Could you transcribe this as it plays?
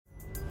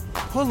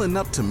Pulling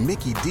up to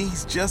Mickey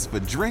D's just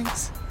for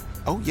drinks?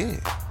 Oh yeah,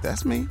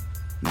 that's me.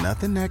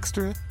 Nothing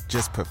extra,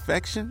 just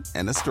perfection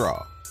and a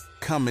straw.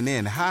 Coming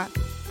in hot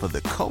for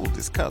the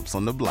coldest cups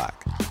on the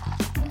block.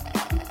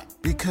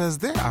 Because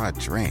there are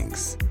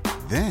drinks.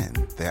 Then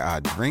there are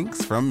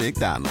drinks from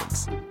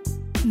McDonald's.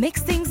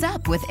 Mix things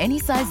up with any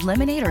size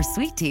lemonade or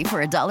sweet tea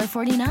for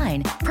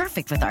 $1.49.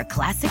 Perfect with our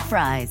classic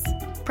fries.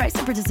 Price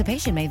and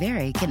participation may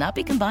vary. Cannot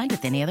be combined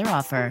with any other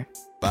offer.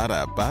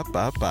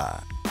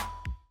 Ba-da-ba-ba-ba.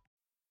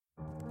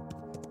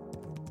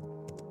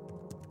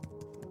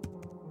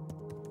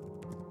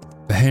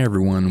 Hey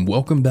everyone,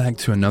 welcome back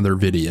to another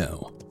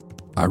video.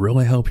 I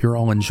really hope you're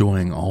all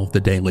enjoying all of the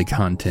daily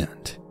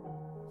content.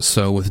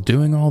 So with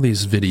doing all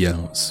these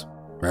videos,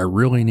 I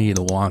really need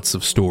lots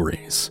of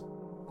stories.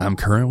 I'm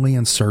currently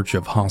in search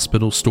of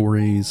hospital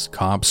stories,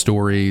 cop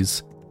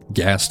stories,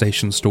 gas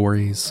station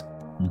stories,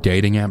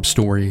 dating app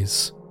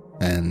stories,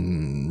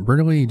 and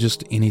really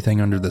just anything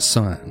under the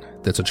sun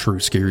that's a true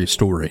scary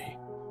story.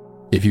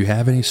 If you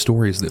have any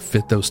stories that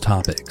fit those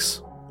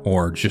topics,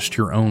 or just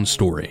your own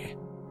story,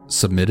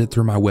 submit it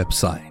through my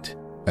website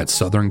at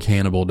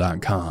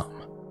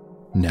southerncannibal.com.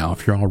 Now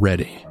if you're all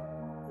ready,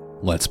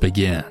 let's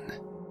begin.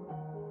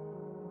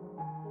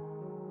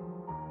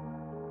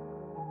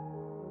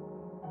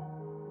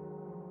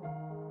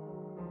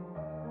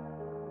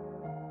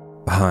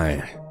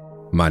 Hi,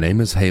 my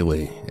name is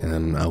Haley,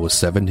 and I was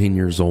 17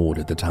 years old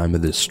at the time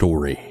of this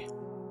story.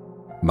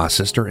 My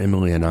sister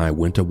Emily and I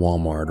went to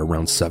Walmart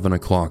around 7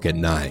 o'clock at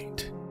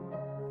night.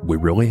 We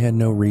really had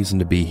no reason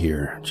to be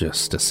here,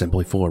 just to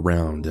simply fool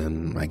around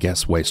and I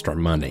guess waste our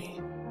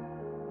money.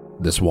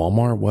 This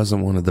Walmart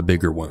wasn't one of the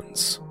bigger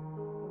ones.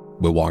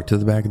 We walked to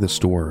the back of the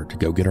store to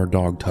go get our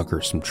dog Tucker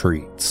some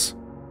treats.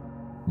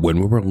 When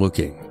we were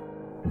looking,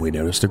 we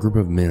noticed a group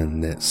of men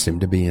that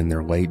seemed to be in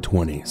their late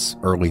 20s,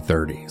 early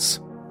 30s.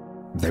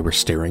 They were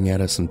staring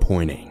at us and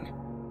pointing.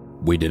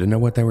 We didn't know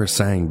what they were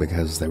saying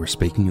because they were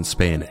speaking in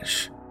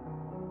Spanish.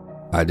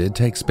 I did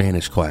take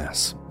Spanish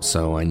class,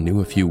 so I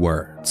knew a few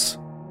words.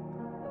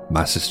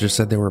 My sister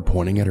said they were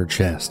pointing at her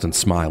chest and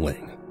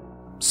smiling,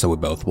 so we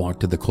both walked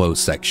to the clothes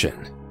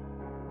section.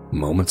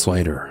 Moments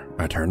later,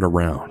 I turned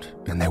around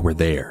and they were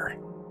there.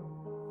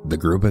 The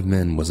group of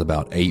men was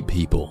about 8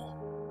 people.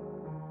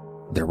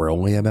 There were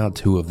only about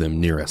 2 of them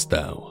near us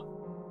though.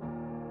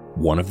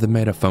 One of them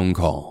made a phone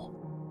call.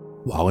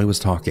 While he was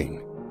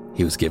talking,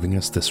 he was giving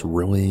us this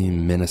really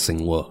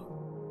menacing look.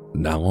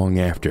 Not long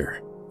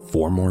after,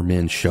 4 more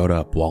men showed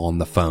up while on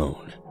the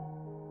phone.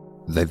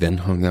 They then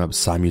hung up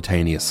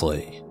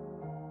simultaneously.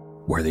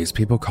 Were these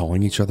people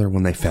calling each other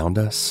when they found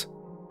us?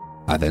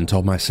 I then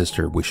told my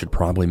sister we should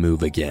probably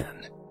move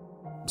again.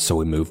 So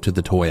we moved to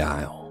the toy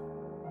aisle.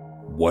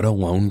 What a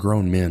lone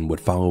grown men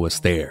would follow us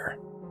there?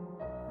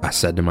 I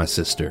said to my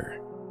sister.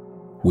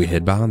 We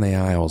hid behind the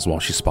aisles while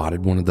she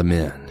spotted one of the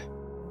men.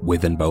 We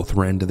then both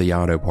ran to the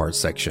auto parts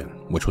section,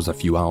 which was a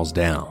few aisles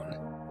down.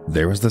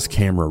 There was this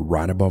camera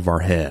right above our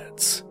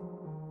heads.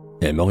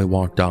 Emily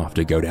walked off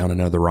to go down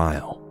another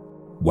aisle.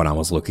 When I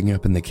was looking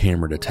up in the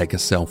camera to take a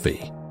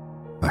selfie,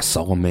 I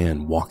saw a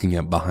man walking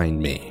up behind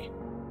me.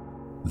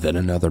 Then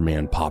another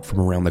man popped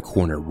from around the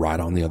corner right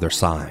on the other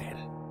side.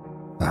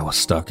 I was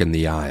stuck in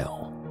the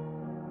aisle.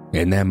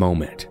 In that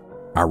moment,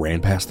 I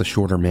ran past the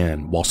shorter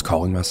man whilst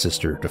calling my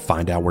sister to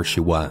find out where she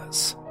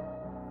was.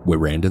 We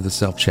ran to the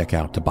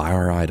self-checkout to buy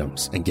our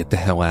items and get the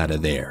hell out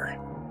of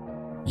there.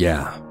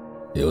 Yeah,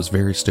 it was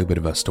very stupid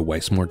of us to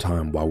waste more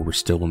time while we were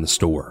still in the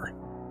store.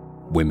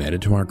 We made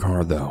it to our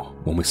car though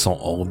when we saw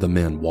all of the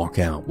men walk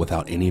out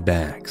without any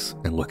bags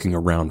and looking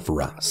around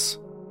for us.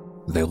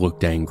 They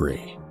looked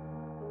angry.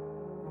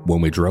 When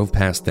we drove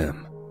past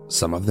them,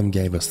 some of them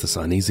gave us this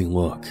uneasy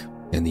look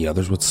and the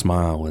others would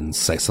smile and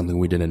say something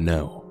we didn't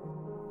know.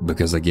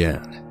 Because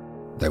again,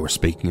 they were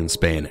speaking in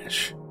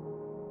Spanish.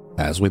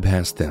 As we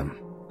passed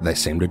them, they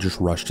seemed to just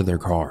rush to their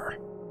car,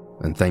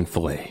 and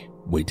thankfully,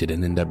 we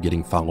didn't end up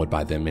getting followed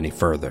by them any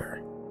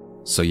further.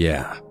 So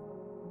yeah,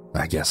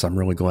 I guess I'm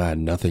really glad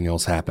nothing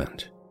else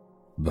happened,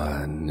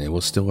 but it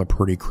was still a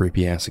pretty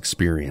creepy ass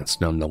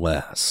experience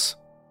nonetheless.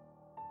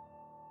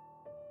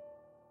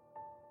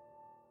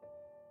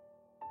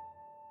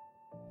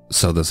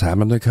 So this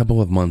happened a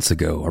couple of months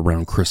ago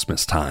around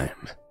Christmas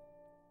time.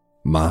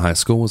 My high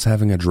school was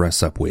having a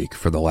dress-up week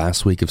for the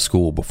last week of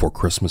school before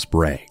Christmas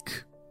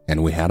break,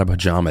 and we had a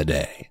pajama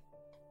day.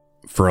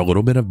 For a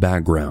little bit of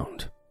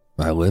background,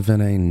 I live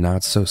in a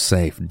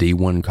not-so-safe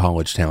D1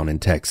 college town in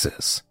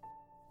Texas,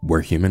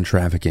 where human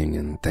trafficking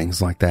and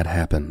things like that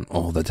happen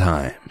all the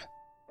time.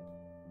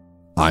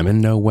 I'm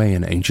in no way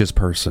an anxious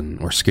person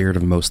or scared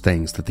of most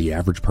things that the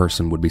average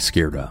person would be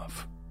scared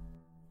of,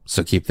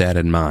 so keep that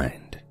in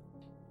mind.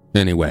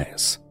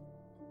 Anyways,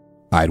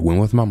 I'd went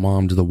with my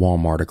mom to the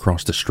Walmart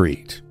across the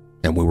street,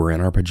 and we were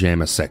in our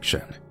pajamas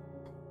section.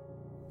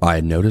 I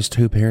had noticed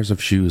 2 pairs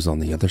of shoes on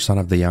the other side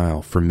of the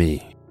aisle for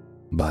me,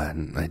 but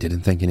I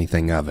didn't think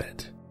anything of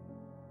it.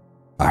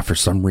 I, for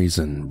some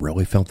reason,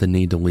 really felt the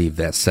need to leave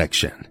that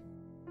section.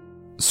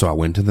 So I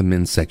went to the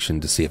men's section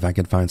to see if I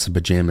could find some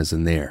pajamas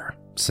in there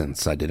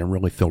since I didn't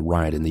really feel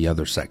right in the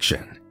other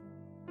section.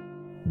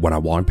 When I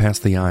walked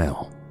past the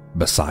aisle,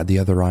 beside the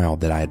other aisle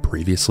that I had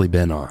previously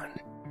been on,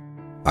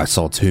 I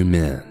saw two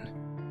men.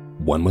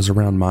 One was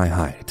around my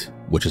height,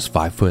 which is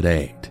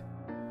 5'8",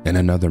 and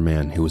another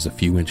man who was a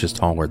few inches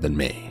taller than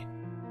me.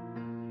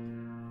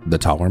 The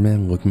taller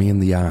man looked me in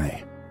the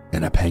eye,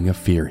 and a pang of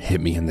fear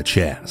hit me in the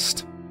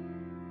chest.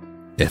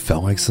 It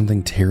felt like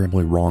something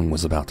terribly wrong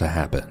was about to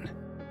happen.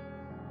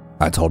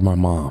 I told my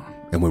mom,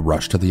 and we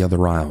rushed to the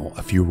other aisle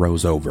a few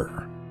rows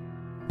over.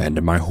 And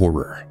to my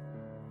horror,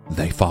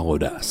 they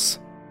followed us.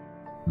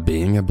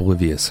 Being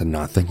oblivious and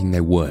not thinking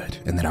they would,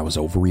 and that I was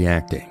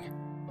overreacting.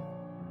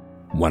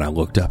 When I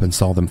looked up and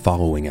saw them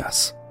following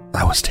us,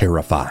 I was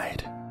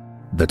terrified.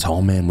 The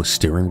tall man was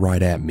staring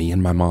right at me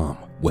and my mom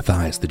with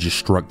eyes that just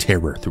struck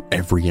terror through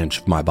every inch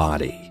of my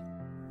body.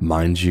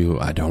 Mind you,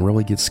 I don't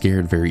really get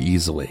scared very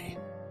easily,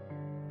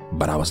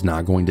 but I was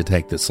not going to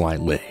take this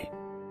lightly.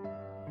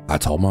 I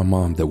told my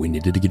mom that we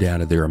needed to get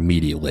out of there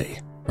immediately,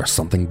 or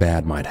something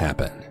bad might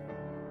happen.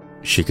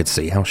 She could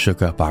see how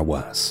shook up I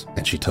was,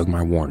 and she took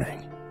my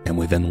warning, and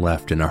we then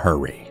left in a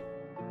hurry.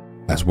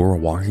 As we were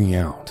walking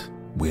out,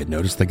 we had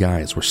noticed the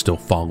guys were still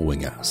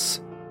following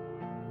us.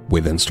 We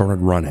then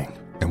started running,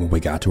 and when we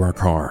got to our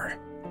car,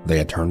 they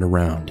had turned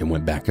around and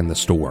went back in the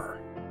store.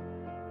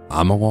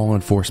 I'm a law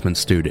enforcement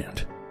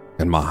student,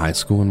 and my high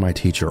school and my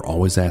teacher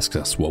always asks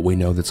us what we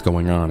know that's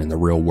going on in the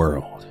real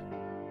world.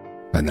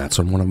 And that's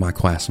when one of my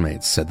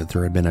classmates said that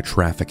there had been a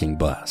trafficking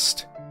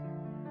bust.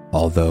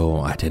 Although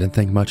I didn't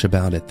think much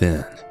about it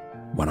then,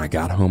 when I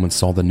got home and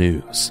saw the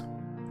news,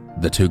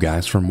 the two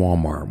guys from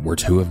Walmart were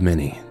two of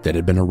many that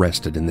had been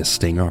arrested in this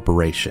sting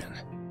operation.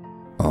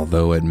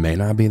 Although it may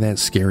not be that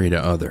scary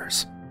to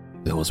others,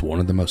 it was one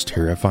of the most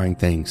terrifying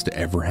things to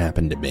ever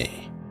happen to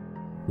me.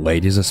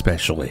 Ladies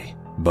especially,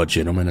 but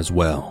gentlemen as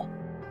well,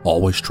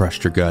 always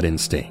trust your gut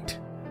instinct,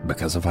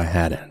 because if I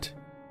hadn't,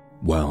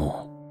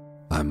 well,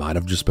 I might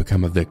have just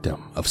become a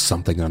victim of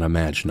something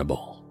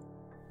unimaginable.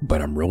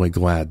 But I'm really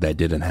glad that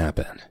didn't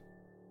happen.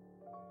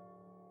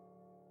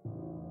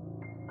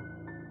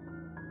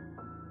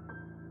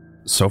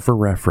 So for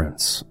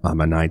reference,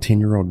 I'm a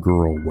 19-year-old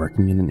girl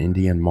working in an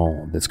Indian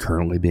mall that's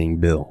currently being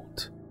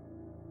built.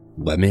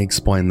 Let me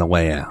explain the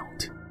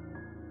layout.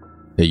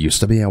 It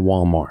used to be a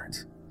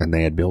Walmart, and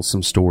they had built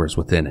some stores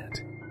within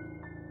it.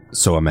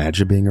 So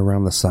imagine being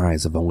around the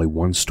size of only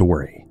one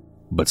story,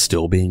 but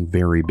still being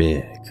very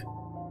big.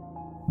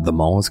 The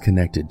mall is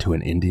connected to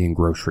an Indian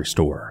grocery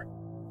store,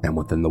 and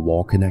within the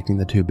wall connecting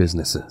the two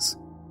businesses,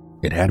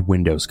 it had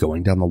windows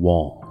going down the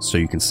wall so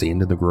you can see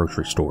into the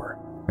grocery store,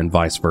 and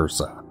vice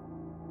versa.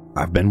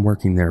 I've been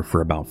working there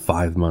for about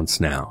 5 months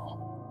now.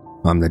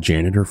 I'm the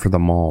janitor for the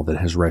mall that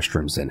has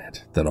restrooms in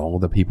it that all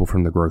of the people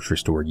from the grocery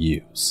store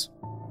use.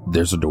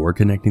 There's a door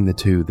connecting the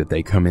two that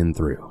they come in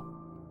through,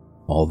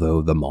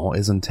 although the mall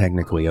isn't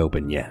technically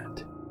open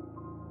yet.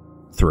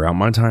 Throughout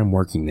my time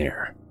working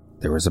there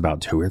was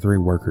about 2 or 3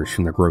 workers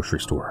from the grocery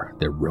store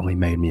that really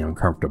made me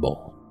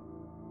uncomfortable.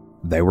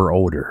 They were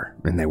older,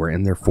 and they were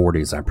in their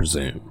 40s, I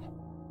presume.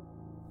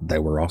 They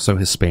were also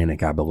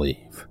Hispanic, I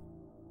believe.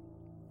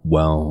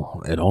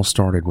 Well, it all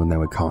started when they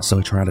would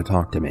constantly try to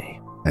talk to me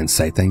and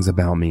say things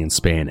about me in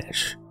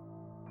Spanish.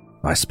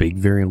 I speak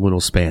very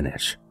little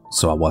Spanish,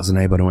 so I wasn't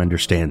able to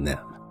understand them.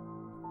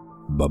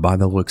 But by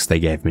the looks they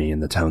gave me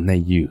and the tone they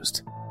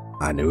used,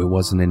 I knew it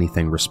wasn't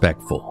anything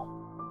respectful.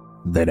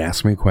 They'd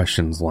ask me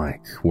questions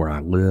like where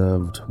I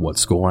lived, what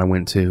school I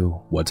went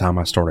to, what time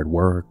I started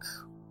work,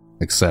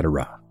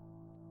 etc.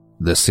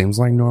 This seems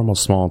like normal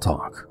small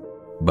talk,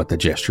 but the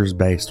gesture is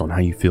based on how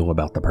you feel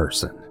about the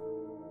person.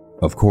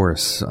 Of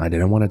course, I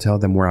didn't want to tell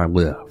them where I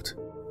lived,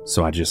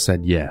 so I just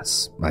said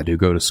yes, I do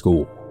go to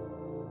school.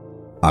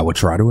 I would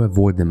try to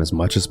avoid them as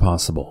much as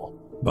possible,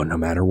 but no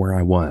matter where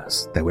I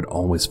was, they would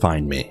always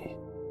find me.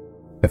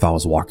 If I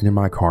was walking in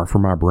my car for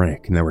my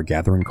break and they were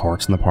gathering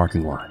carts in the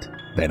parking lot,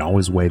 they'd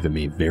always wave at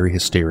me very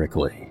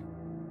hysterically.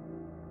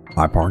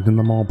 I parked in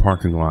the mall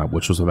parking lot,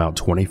 which was about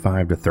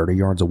 25 to 30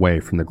 yards away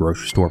from the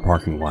grocery store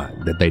parking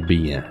lot that they'd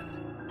be in.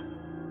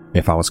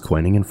 If I was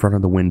cleaning in front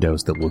of the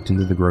windows that looked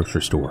into the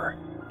grocery store,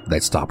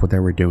 they'd stop what they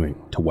were doing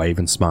to wave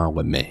and smile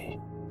at me.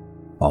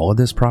 All of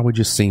this probably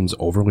just seems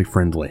overly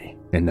friendly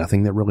and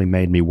nothing that really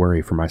made me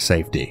worry for my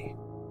safety.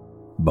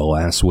 But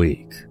last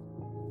week,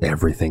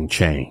 everything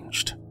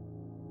changed.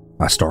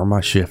 I start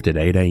my shift at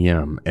 8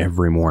 a.m.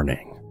 every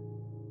morning.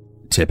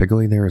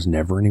 Typically there is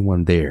never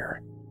anyone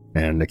there,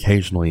 and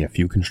occasionally a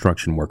few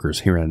construction workers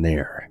here and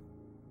there.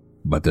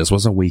 But this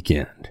was a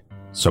weekend,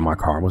 so my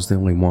car was the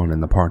only one in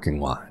the parking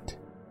lot.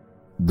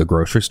 The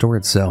grocery store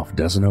itself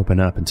doesn't open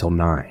up until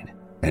 9,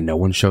 and no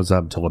one shows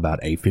up till about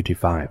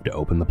 8:55 to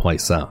open the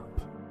place up.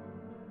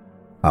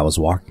 I was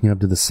walking up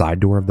to the side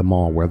door of the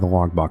mall where the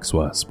lockbox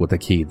was with a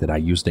key that I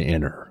used to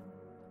enter.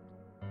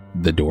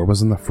 The door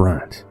was in the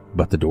front,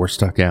 but the door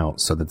stuck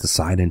out so that the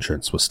side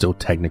entrance was still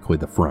technically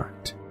the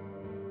front.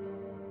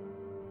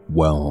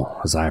 Well,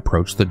 as I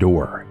approached the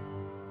door,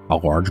 a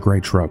large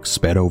gray truck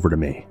sped over to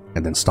me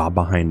and then stopped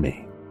behind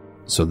me,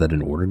 so that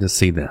in order to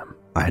see them,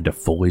 I had to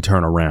fully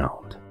turn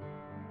around.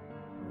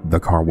 The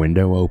car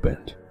window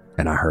opened,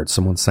 and I heard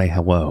someone say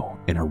hello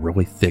in a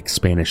really thick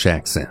Spanish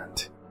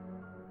accent.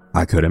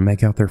 I couldn't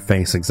make out their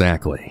face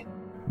exactly,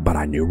 but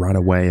I knew right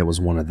away it was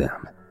one of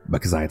them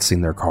because I had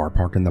seen their car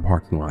parked in the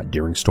parking lot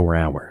during store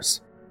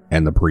hours,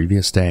 and the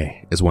previous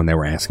day is when they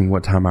were asking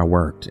what time I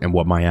worked and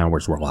what my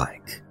hours were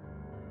like.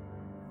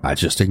 I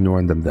just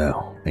ignored them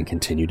though and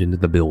continued into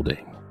the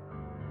building.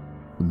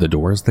 The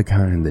door is the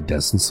kind that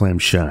doesn't slam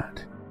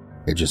shut,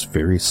 it just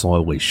very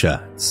slowly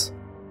shuts.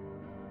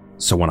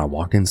 So when I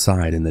walked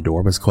inside and the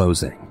door was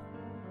closing,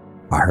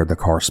 I heard the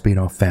car speed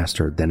off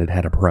faster than it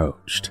had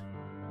approached.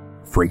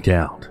 Freaked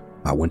out,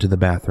 I went to the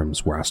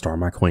bathrooms where I started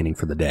my cleaning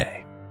for the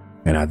day,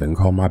 and I then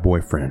called my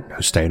boyfriend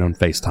who stayed on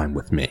FaceTime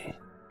with me.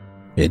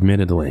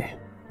 Admittedly,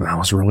 I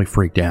was really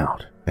freaked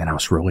out, and I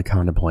was really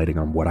contemplating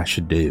on what I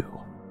should do.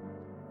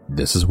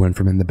 This is when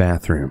from in the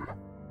bathroom,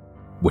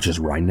 which is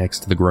right next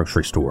to the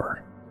grocery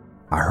store,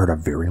 I heard a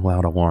very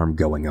loud alarm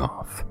going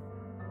off.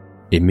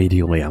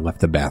 Immediately I left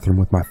the bathroom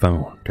with my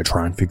phone to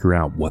try and figure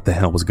out what the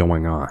hell was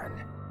going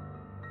on.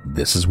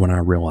 This is when I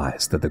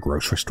realized that the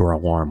grocery store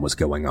alarm was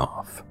going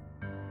off.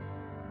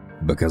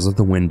 Because of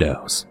the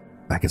windows,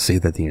 I could see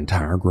that the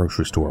entire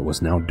grocery store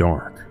was now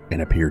dark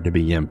and appeared to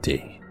be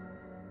empty.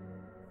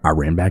 I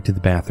ran back to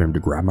the bathroom to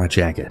grab my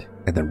jacket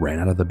and then ran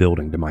out of the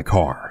building to my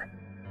car.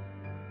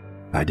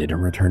 I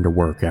didn't return to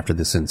work after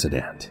this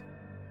incident.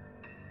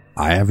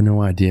 I have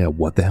no idea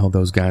what the hell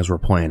those guys were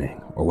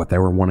planning or what they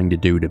were wanting to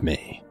do to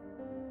me,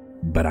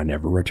 but I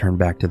never returned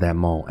back to that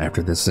mall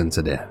after this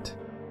incident.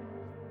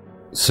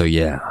 So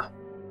yeah,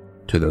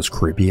 to those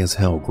creepy as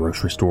hell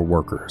grocery store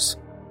workers,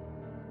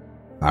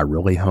 I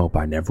really hope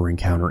I never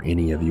encounter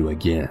any of you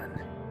again.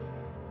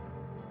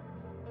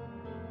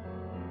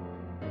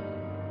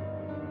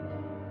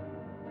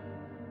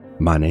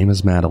 My name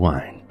is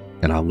Madeline,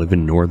 and I live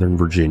in Northern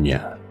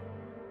Virginia.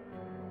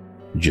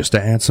 Just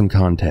to add some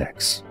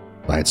context,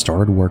 I had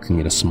started working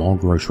at a small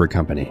grocery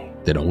company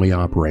that only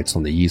operates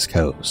on the East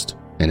Coast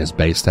and is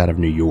based out of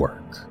New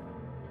York.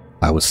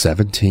 I was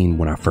 17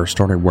 when I first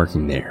started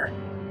working there,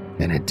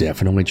 and it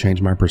definitely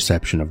changed my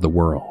perception of the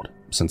world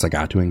since I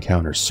got to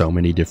encounter so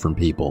many different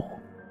people.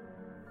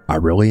 I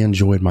really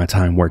enjoyed my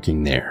time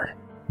working there,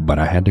 but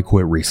I had to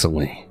quit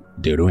recently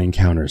due to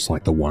encounters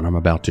like the one I'm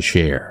about to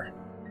share.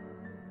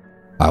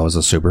 I was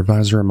a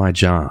supervisor at my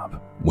job,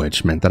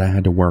 which meant that I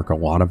had to work a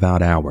lot of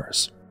odd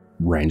hours,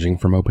 ranging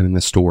from opening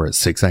the store at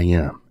 6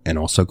 a.m. and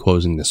also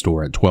closing the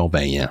store at 12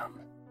 a.m.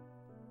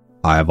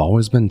 I have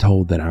always been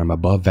told that I'm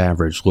above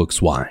average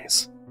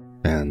looks-wise,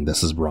 and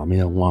this has brought me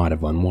a lot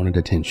of unwanted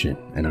attention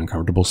and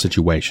uncomfortable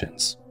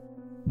situations,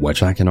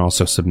 which I can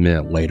also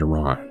submit later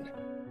on.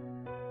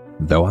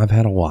 Though I've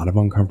had a lot of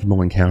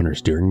uncomfortable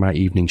encounters during my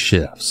evening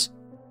shifts,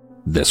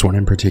 this one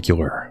in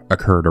particular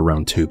occurred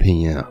around 2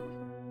 p.m.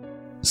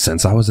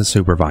 Since I was a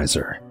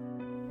supervisor,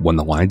 when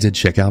the lines at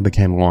checkout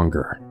became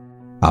longer,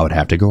 I would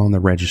have to go on the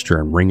register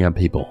and ring up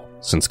people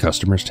since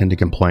customers tend to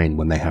complain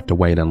when they have to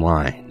wait in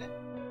line.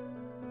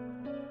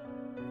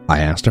 I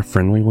asked a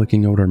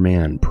friendly-looking older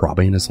man,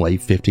 probably in his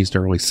late 50s to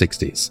early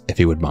 60s, if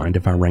he would mind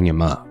if I rang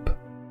him up.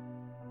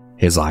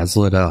 His eyes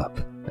lit up,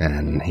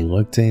 and he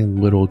looked a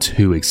little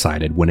too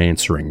excited when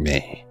answering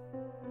me.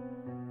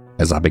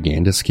 As I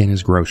began to scan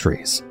his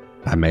groceries,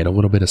 I made a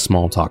little bit of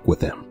small talk with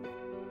him.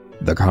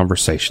 The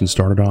conversation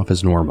started off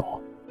as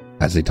normal,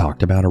 as he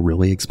talked about a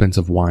really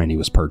expensive wine he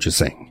was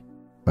purchasing,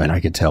 and I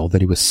could tell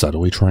that he was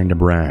subtly trying to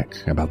brag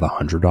about the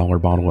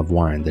 $100 bottle of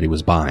wine that he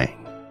was buying.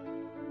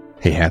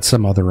 He had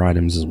some other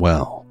items as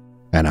well,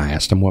 and I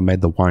asked him what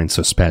made the wine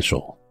so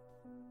special,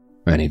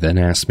 and he then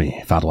asked me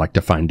if I'd like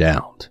to find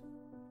out.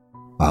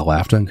 I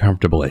laughed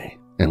uncomfortably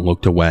and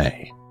looked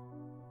away.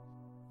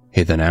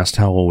 He then asked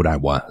how old I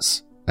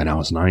was, and I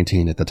was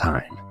 19 at the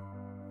time,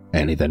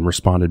 and he then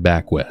responded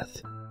back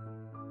with,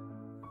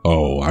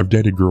 "Oh, I've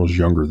dated girls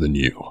younger than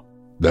you.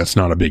 That's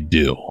not a big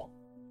deal."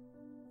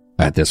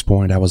 At this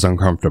point, I was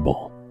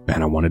uncomfortable,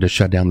 and I wanted to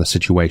shut down the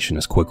situation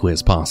as quickly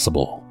as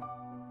possible.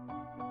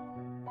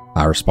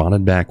 I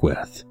responded back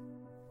with,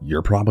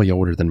 "You're probably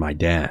older than my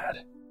dad."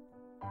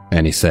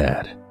 And he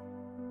said,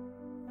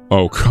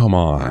 "Oh, come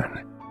on.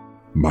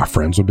 My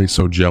friends would be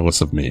so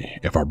jealous of me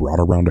if I brought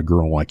around a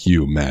girl like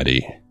you,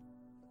 Maddie."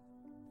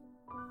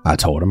 I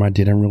told him I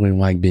didn't really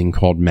like being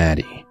called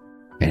Maddie,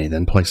 and he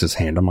then placed his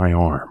hand on my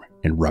arm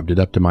and rubbed it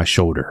up to my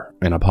shoulder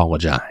and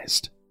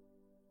apologized.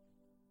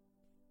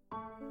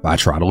 I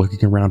tried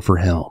looking around for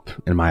help,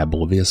 and my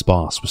oblivious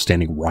boss was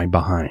standing right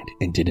behind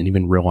and didn't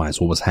even realize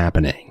what was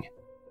happening.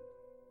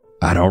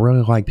 I don't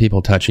really like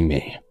people touching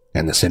me,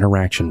 and this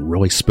interaction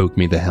really spooked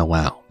me the hell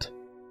out.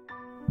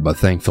 But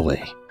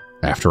thankfully,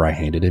 after I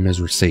handed him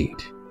his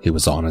receipt, he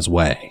was on his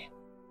way.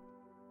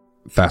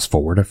 Fast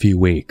forward a few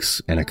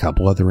weeks, and a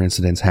couple other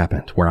incidents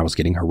happened where I was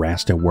getting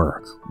harassed at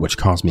work, which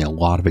caused me a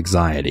lot of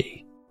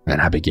anxiety,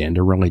 and I began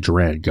to really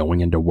dread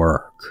going into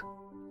work.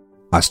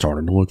 I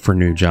started to look for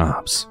new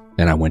jobs,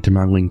 and I went to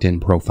my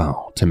LinkedIn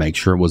profile to make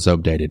sure it was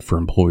updated for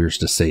employers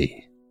to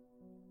see.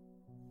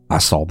 I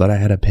saw that I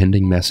had a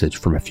pending message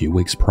from a few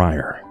weeks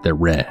prior that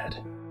read,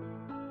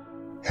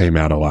 "Hey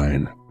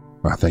Madeline,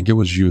 I think it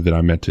was you that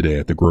I met today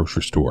at the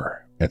grocery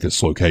store at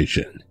this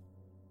location.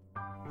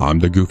 I'm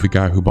the goofy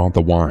guy who bought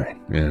the wine,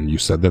 and you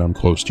said that I'm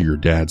close to your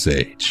dad's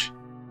age.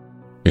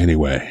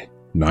 Anyway,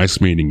 nice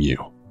meeting you,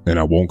 and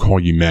I won't call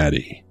you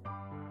Maddie."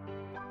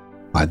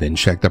 I then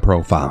checked the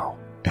profile,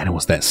 and it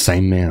was that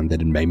same man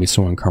that had made me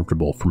so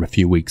uncomfortable from a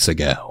few weeks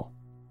ago.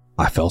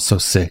 I felt so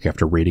sick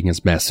after reading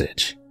his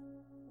message.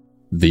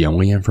 The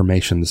only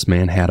information this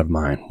man had of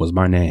mine was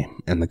my name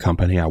and the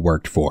company I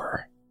worked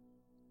for.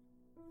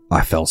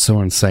 I felt so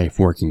unsafe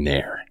working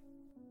there,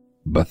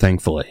 but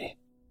thankfully,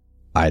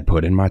 I had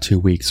put in my 2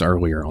 weeks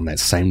earlier on that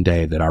same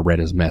day that I read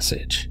his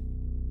message.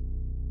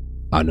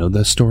 I know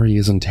this story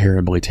isn't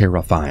terribly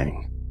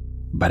terrifying,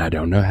 but I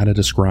don't know how to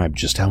describe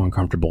just how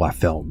uncomfortable I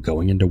felt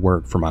going into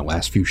work for my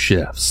last few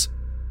shifts,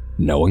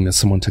 knowing that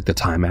someone took the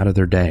time out of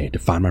their day to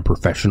find my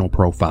professional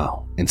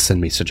profile and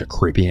send me such a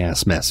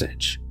creepy-ass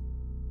message.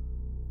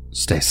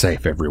 Stay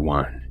safe,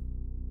 everyone.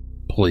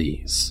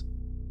 Please.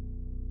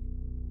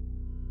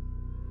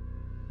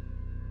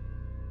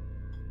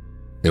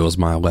 It was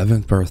my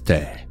 11th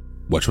birthday,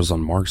 which was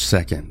on March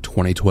 2nd,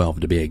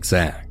 2012 to be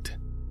exact.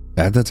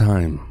 At the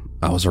time,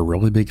 I was a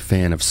really big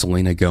fan of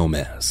Selena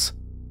Gomez,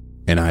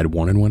 and I had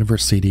wanted one of her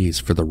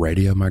CDs for the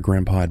radio my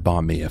grandpa had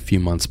bought me a few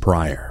months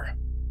prior.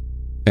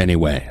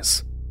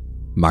 Anyways,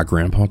 my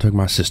grandpa took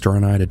my sister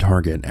and I to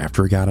Target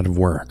after he got out of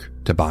work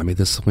to buy me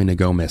the Selena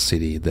Gomez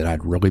CD that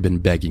I'd really been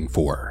begging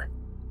for.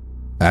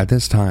 At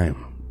this time,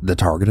 the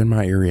Target in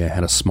my area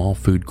had a small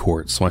food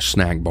court /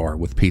 snack bar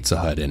with Pizza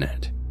Hut in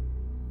it,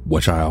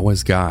 which I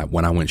always got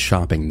when I went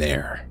shopping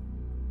there.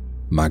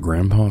 My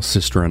grandpa,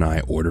 sister, and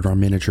I ordered our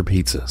miniature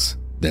pizzas,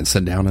 then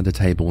sat down at a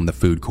table in the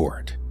food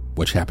court,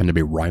 which happened to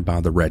be right by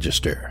the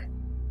register.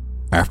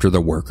 After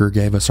the worker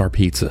gave us our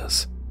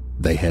pizzas,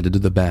 they headed to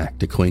the back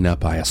to clean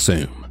up, I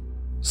assume,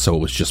 so it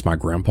was just my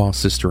grandpa,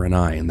 sister, and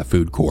I in the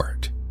food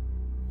court.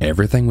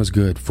 Everything was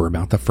good for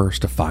about the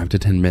first 5 to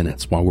 10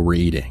 minutes while we were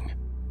eating,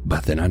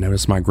 but then I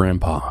noticed my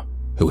grandpa,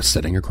 who was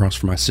sitting across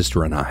from my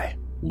sister and I,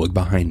 look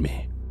behind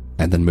me,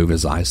 and then move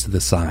his eyes to the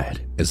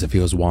side as if he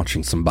was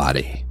watching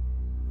somebody.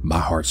 My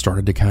heart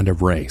started to kind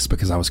of race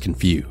because I was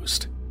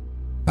confused.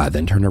 I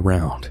then turned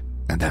around,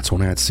 and that's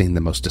when I had seen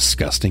the most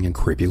disgusting and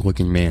creepy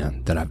looking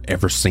man that I've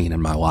ever seen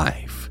in my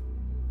life.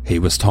 He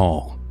was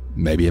tall,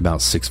 maybe about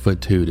 6'2"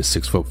 to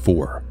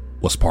 6'4",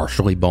 was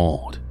partially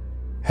bald,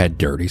 had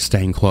dirty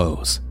stained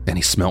clothes, and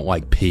he smelled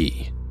like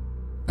pee.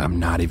 I'm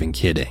not even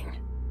kidding.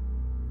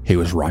 He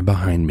was right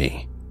behind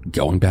me,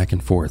 going back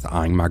and forth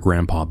eyeing my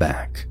grandpa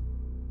back.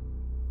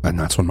 And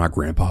that's when my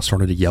grandpa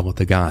started to yell at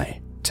the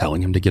guy,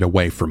 telling him to get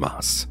away from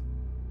us.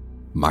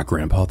 My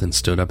grandpa then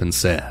stood up and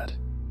said,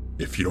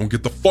 "If you don't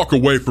get the fuck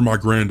away from my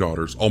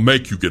granddaughters, I'll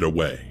make you get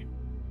away."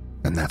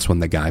 And that's when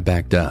the guy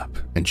backed up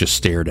and just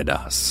stared at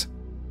us.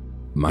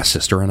 My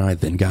sister and I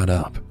then got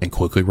up and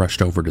quickly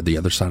rushed over to the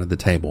other side of the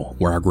table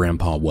where our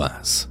grandpa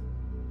was.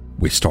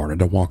 We started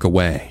to walk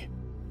away,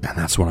 and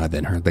that's when I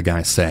then heard the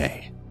guy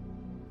say,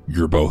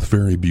 "You're both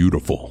very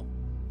beautiful.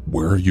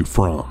 Where are you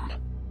from?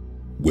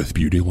 With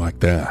beauty like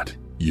that,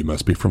 you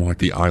must be from like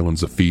the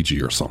islands of Fiji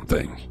or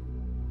something."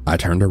 I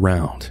turned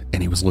around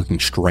and he was looking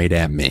straight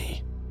at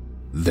me.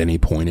 Then he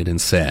pointed and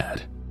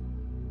said,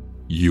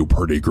 "You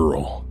pretty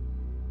girl."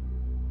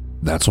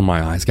 That's when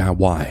my eyes got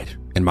wide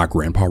and my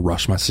grandpa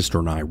rushed my sister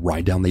and I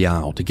right down the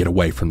aisle to get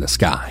away from this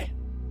guy.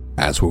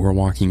 As we were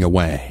walking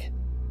away,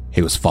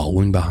 he was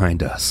following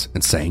behind us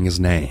and saying his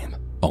name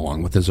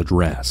along with his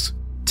address,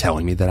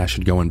 telling me that I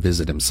should go and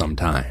visit him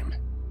sometime.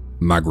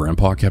 My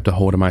grandpa kept a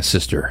hold of my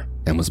sister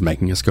and was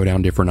making us go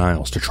down different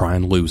aisles to try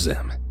and lose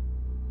him.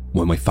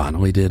 When we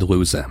finally did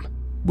lose him,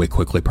 we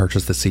quickly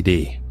purchased the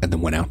CD and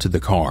then went out to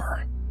the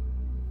car.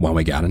 When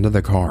we got into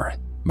the car,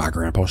 my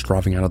grandpa was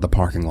driving out of the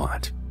parking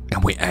lot,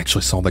 and we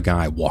actually saw the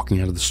guy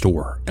walking out of the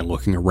store and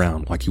looking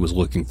around like he was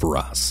looking for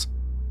us.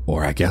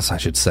 Or I guess I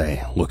should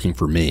say, looking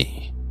for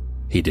me.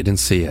 He didn't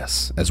see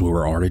us, as we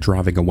were already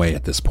driving away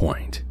at this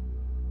point.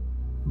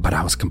 But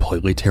I was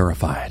completely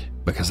terrified,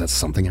 because that's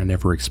something I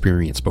never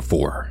experienced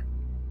before.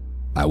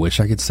 I wish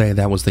I could say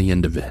that was the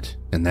end of it,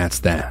 and that's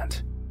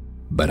that.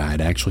 But I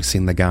had actually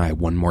seen the guy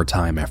one more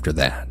time after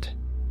that.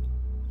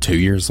 2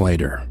 years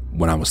later,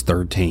 when I was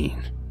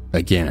 13,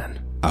 again,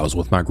 I was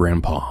with my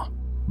grandpa,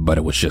 but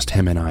it was just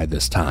him and I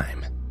this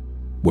time.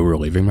 We were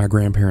leaving my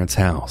grandparents'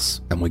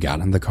 house, and we got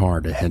in the car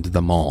to head to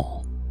the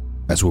mall.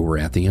 As we were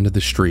at the end of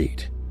the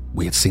street,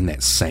 we had seen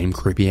that same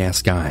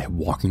creepy-ass guy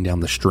walking down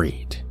the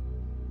street.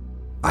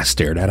 I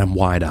stared at him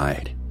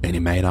wide-eyed, and he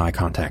made eye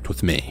contact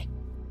with me,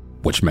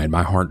 which made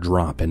my heart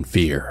drop in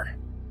fear.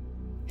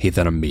 He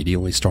then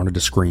immediately started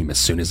to scream as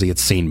soon as he had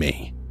seen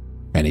me,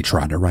 and he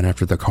tried to run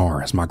after the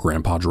car as my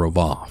grandpa drove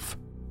off,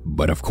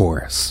 but of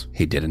course,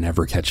 he didn't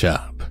ever catch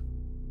up.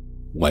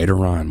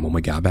 Later on, when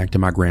we got back to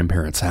my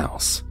grandparents'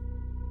 house,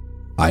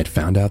 I had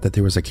found out that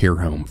there was a care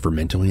home for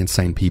mentally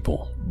insane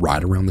people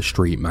right around the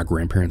street my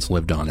grandparents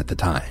lived on at the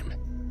time,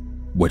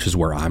 which is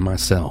where I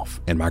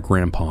myself and my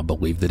grandpa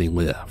believed that he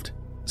lived,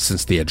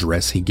 since the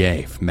address he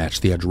gave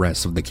matched the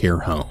address of the care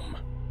home.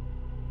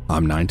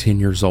 I'm 19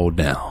 years old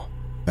now,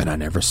 and I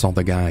never saw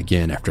the guy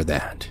again after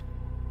that.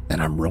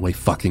 And I'm really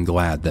fucking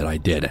glad that I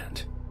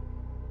didn't.